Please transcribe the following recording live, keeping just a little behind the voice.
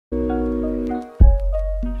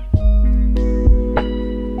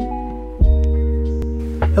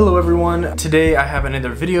everyone. Today I have another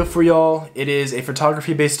video for y'all. It is a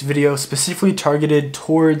photography based video specifically targeted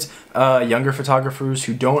towards younger photographers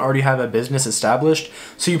who don't already have a business established.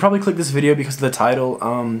 So you probably clicked this video because of the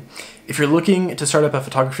title. If you're looking to start up a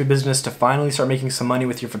photography business to finally start making some money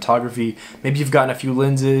with your photography, maybe you've gotten a few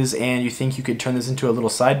lenses and you think you could turn this into a little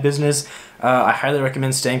side business, I highly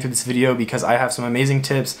recommend staying through this video because I have some amazing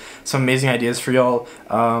tips, some amazing ideas for y'all.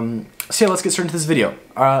 So yeah, let's get started into this video.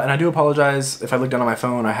 And I do apologize if I look down on my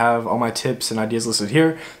phone. I have all my tips and ideas listed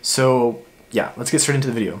here. So yeah, let's get straight into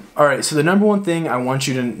the video. Alright, so the number one thing I want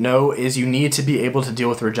you to know is you need to be able to deal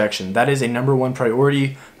with rejection. That is a number one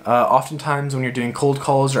priority. Oftentimes when you're doing cold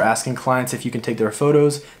calls or asking clients if you can take their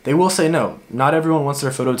photos, they will say no. Not everyone wants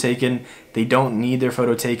their photo taken. They don't need their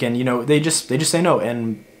photo taken. You know, they just say no,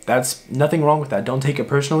 and that's nothing wrong with that. Don't take it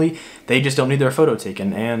personally. They just don't need their photo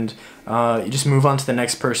taken, and you just move on to the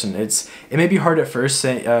next person. It may be hard at first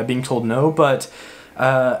being told no, but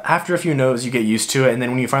after a few no's, you get used to it, and then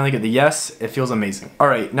when you finally get the yes, it feels amazing.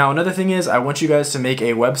 Alright, now another thing is I want you guys to make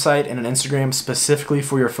a website and an Instagram specifically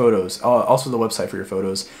for your photos, also the website for your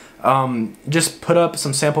photos. Just put up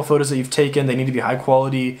some sample photos that you've taken. They need to be high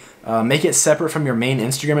quality. Make it separate from your main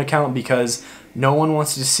Instagram account because no one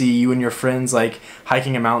wants to see you and your friends like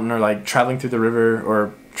hiking a mountain or like traveling through the river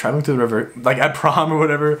like at prom or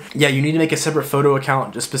whatever. Yeah, you need to make a separate photo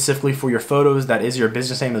account just specifically for your photos. That is your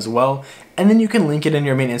business name as well, and then you can link it in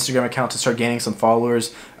your main Instagram account to start gaining some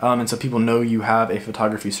followers, and so people know you have a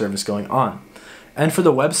photography service going on. And for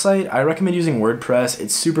the website, I recommend using WordPress.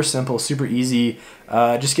 It's super simple, super easy.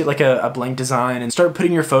 Just get like a blank design and start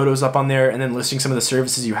putting your photos up on there and then listing some of the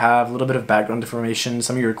services you have, a little bit of background information,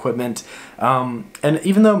 some of your equipment. And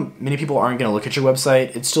even though many people aren't going to look at your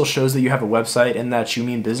website, it still shows that you have a website and that you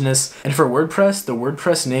mean business. And for WordPress, the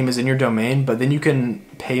WordPress name is in your domain, but then you can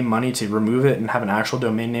pay money to remove it and have an actual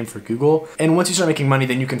domain name for Google. And once you start making money,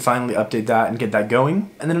 then you can finally update that and get that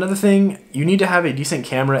going. And then another thing, you need to have a decent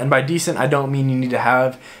camera. And by decent, I don't mean you need to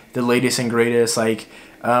have the latest and greatest like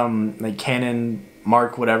Canon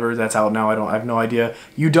Mark whatever that's out now. I have no idea.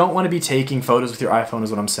 You don't want to be taking photos with your iPhone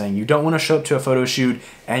is what I'm saying. You don't want to show up to a photo shoot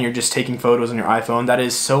and you're just taking photos on your iPhone. That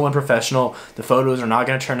is so unprofessional. The photos are not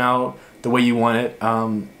going to turn out the way you want it.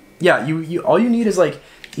 Yeah, all you need is like,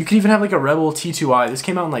 you can even have like a Rebel T2i. This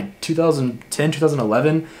came out in like 2010,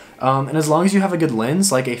 2011. And as long as you have a good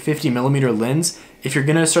lens, like a 50mm lens, if you're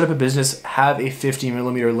gonna start up a business, have a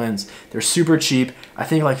 50mm lens. They're super cheap. I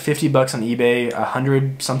think like 50 bucks on eBay,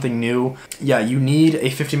 100 something new. Yeah, you need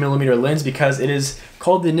a 50mm lens because it is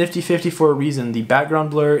called the Nifty 50 for a reason. The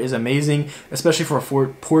background blur is amazing, especially for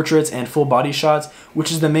portraits and full body shots,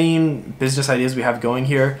 which is the main business ideas we have going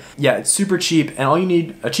here. Yeah, it's super cheap, and all you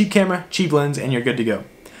need, a cheap camera, cheap lens, and you're good to go.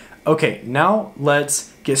 Okay, now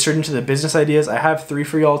let's get straight into the business ideas. I have 3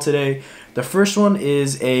 for y'all today. The first one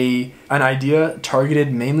is an idea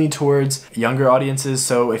targeted mainly towards younger audiences.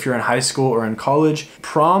 So if you're in high school or in college,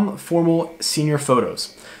 prom formal senior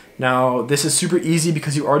photos. Now, this is super easy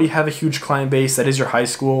because you already have a huge client base that is your high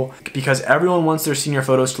school, because everyone wants their senior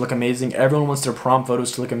photos to look amazing, everyone wants their prom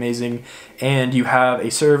photos to look amazing, and you have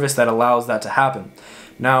a service that allows that to happen.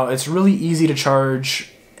 Now, it's really easy to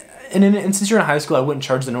charge. And since you're in high school, I wouldn't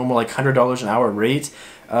charge the normal like $100 an hour rate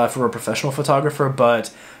for a professional photographer,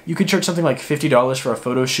 but you could charge something like $50 for a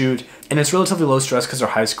photo shoot, and it's relatively low stress because they're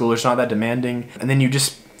high schoolers, not that demanding. And then you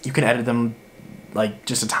can edit them like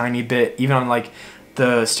just a tiny bit, even on like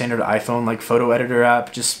the standard iPhone like photo editor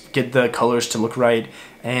app. Just get the colors to look right,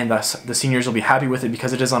 and the seniors will be happy with it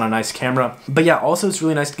because it is on a nice camera. But yeah, also it's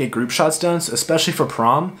really nice to get group shots done, so especially for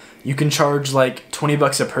prom. You can charge like 20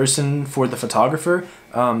 bucks a person for the photographer,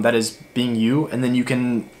 that is being you, and then you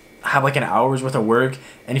can have like an hour's worth of work.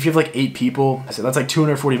 And if you have like 8 people, so that's like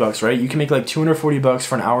 240 bucks, right? You can make like 240 bucks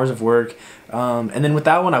for an hour's of work. And then with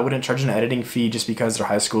that one, I wouldn't charge an editing fee just because they're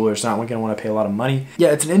high schoolers, not going to want to pay a lot of money. Yeah,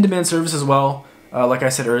 it's an in-demand service as well. Like I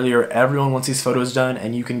said earlier, everyone wants these photos done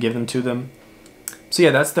and you can give them to them. So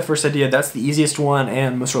yeah, that's the first idea. That's the easiest one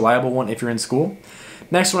and most reliable one if you're in school.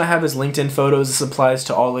 Next one I have is LinkedIn photos. This applies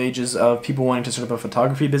to all ages of people wanting to start up a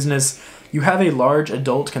photography business. You have a large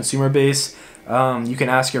adult consumer base. You can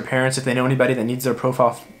ask your parents if they know anybody that needs their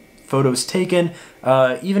profile photos taken.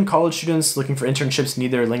 Even college students looking for internships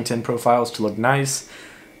need their LinkedIn profiles to look nice.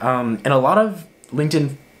 And a lot of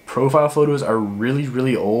LinkedIn profile photos are really,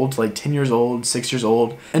 really old, like 10 years old, 6 years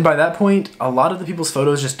old. And by that point, a lot of the people's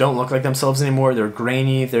photos just don't look like themselves anymore. They're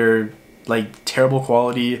grainy, they're like terrible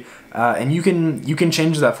quality, and you can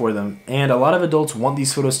change that for them. And a lot of adults want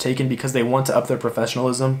these photos taken because they want to up their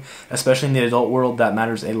professionalism, especially in the adult world. That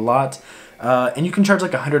matters a lot. And you can charge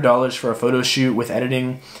like $100 for a photo shoot with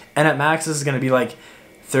editing, and at max this is going to be like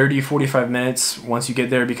 30-45 minutes once you get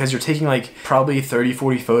there, because you're taking like probably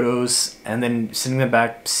 30-40 photos and then sending them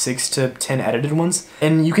back 6 to 10 edited ones.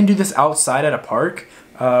 And you can do this outside at a park,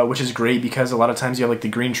 which is great because a lot of times you have like the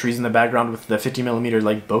green trees in the background with the 50mm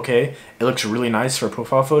like bokeh. It looks really nice for a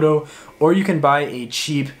profile photo. Or you can buy a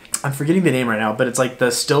cheap, I'm forgetting the name right now, but it's like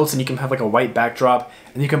the stilts, and you can have like a white backdrop,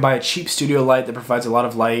 and you can buy a cheap studio light that provides a lot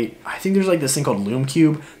of light. I think there's like this thing called Lume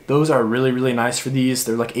Cube. Those are really nice for these.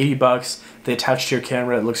 They're like 80 bucks. They attach to your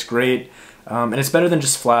camera. It looks great. And it's better than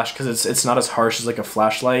just flash because it's not as harsh as like a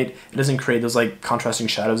flashlight. It doesn't create those like contrasting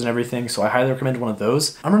shadows and everything. So I highly recommend one of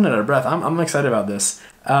those. I'm running out of breath. I'm excited about this.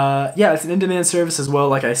 Yeah, it's an in-demand service as well,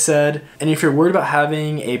 like I said. And if you're worried about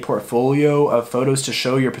having a portfolio of photos to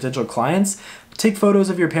show your potential clients, take photos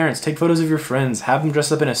of your parents, take photos of your friends, have them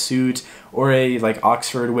dressed up in a suit or a like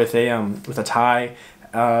Oxford with a tie,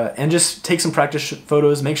 and just take some practice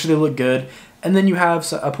photos, make sure they look good. And then you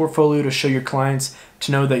have a portfolio to show your clients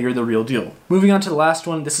to know that you're the real deal. Moving on to the last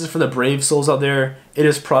one, this is for the brave souls out there. It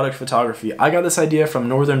is product photography. I got this idea from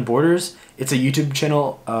Northern Borders. It's a YouTube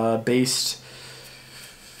channel based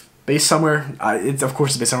somewhere. Of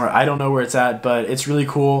course it's based somewhere. I don't know where it's at, but it's really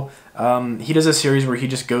cool. He does a series where he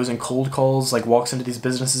just goes and cold calls, like walks into these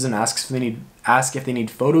businesses and asks if they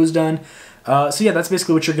need photos done. So yeah, that's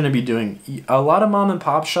basically what you're going to be doing. A lot of mom and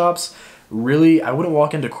pop shops, really, I wouldn't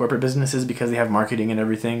walk into corporate businesses because they have marketing and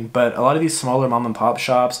everything, but a lot of these smaller mom and pop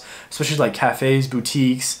shops, especially like cafes,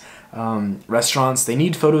 boutiques, restaurants, they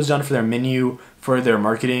need photos done for their menu, for their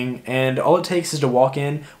marketing, and all it takes is to walk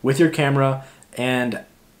in with your camera. And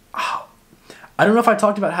I don't know if I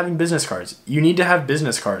talked about having business cards. You need to have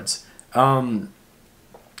business cards. Yeah, I'm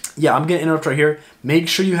gonna interrupt right here. Make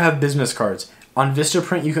sure you have business cards. On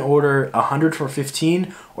Vistaprint, you can order 100 for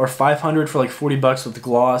 15 or 500 for like 40 bucks with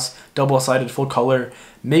gloss, double-sided, full color.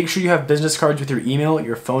 Make sure you have business cards with your email,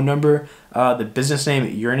 your phone number, the business name,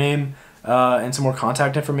 your name, and some more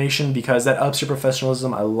contact information, because that ups your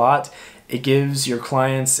professionalism a lot. It gives your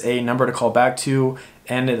clients a number to call back to,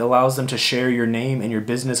 and it allows them to share your name and your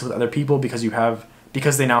business with other people because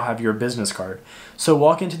they now have your business card. So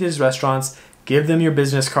walk into these restaurants, give them your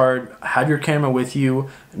business card, have your camera with you,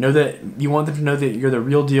 know that you want them to know that you're the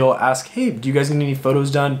real deal. Ask, hey, do you guys need any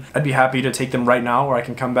photos done? I'd be happy to take them right now, or I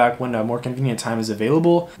can come back when a more convenient time is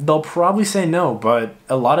available. They'll probably say no, but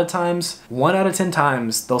a lot of times, 1 out of 10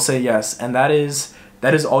 times, they'll say yes, and that is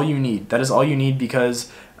all you need. That is all you need,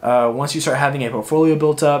 because once you start having a portfolio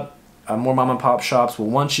built up, more mom and pop shops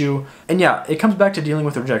will want you. And yeah, it comes back to dealing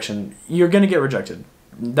with rejection. You're gonna get rejected.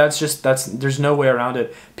 There's no way around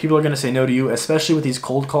it. People are going to say no to you, especially with these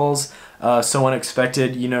cold calls, so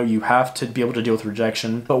unexpected. You know, you have to be able to deal with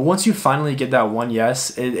rejection. But once you finally get that one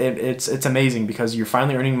yes, it's amazing, because you're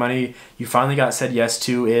finally earning money. You finally got said yes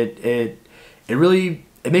to. It really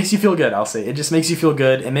makes you feel good. I'll say it just makes you feel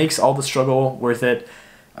good. It makes all the struggle worth it.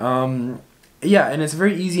 Yeah, and it's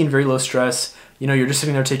very easy and very low stress. You know, you're just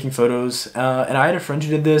sitting there taking photos. And I had a friend who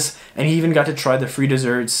did this, and he even got to try the free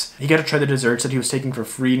desserts. He got to try the desserts that he was taking for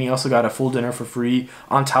free, and he also got a full dinner for free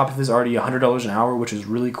on top of his already $100 an hour, which is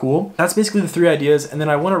really cool. That's basically the 3 ideas. And then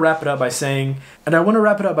I want to wrap it up by saying,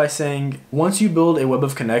 once you build a web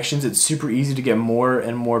of connections, it's super easy to get more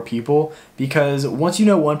and more people, because once you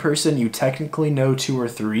know one person, you technically know 2 or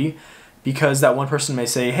 3. Because that one person may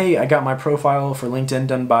say, hey, I got my profile for LinkedIn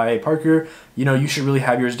done by Parker. You know, you should really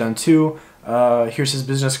have yours done too. Here's his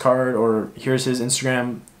business card, or here's his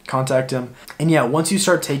Instagram, contact him. And yeah, once you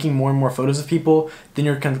start taking more and more photos of people, then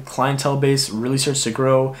your clientele base really starts to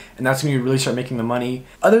grow, and that's when you really start making the money.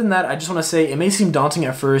 Other than that, I just want to say, it may seem daunting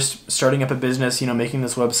at first, starting up a business, you know, making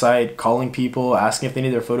this website, calling people, asking if they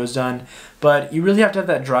need their photos done, but you really have to have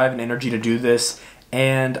that drive and energy to do this.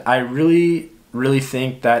 And I really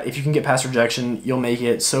think that if you can get past rejection, you'll make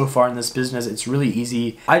it so far in this business. It's really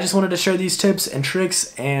easy. I just wanted to share these tips and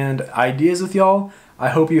tricks and ideas with y'all. I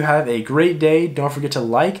hope you have a great day. Don't forget to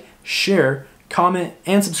like, share, comment,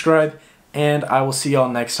 and subscribe, and I will see y'all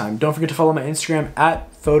next time. Don't forget to follow my Instagram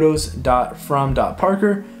at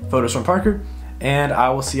photos.from.parker, photos from Parker, and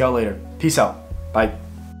I will see y'all later. Peace out. Bye.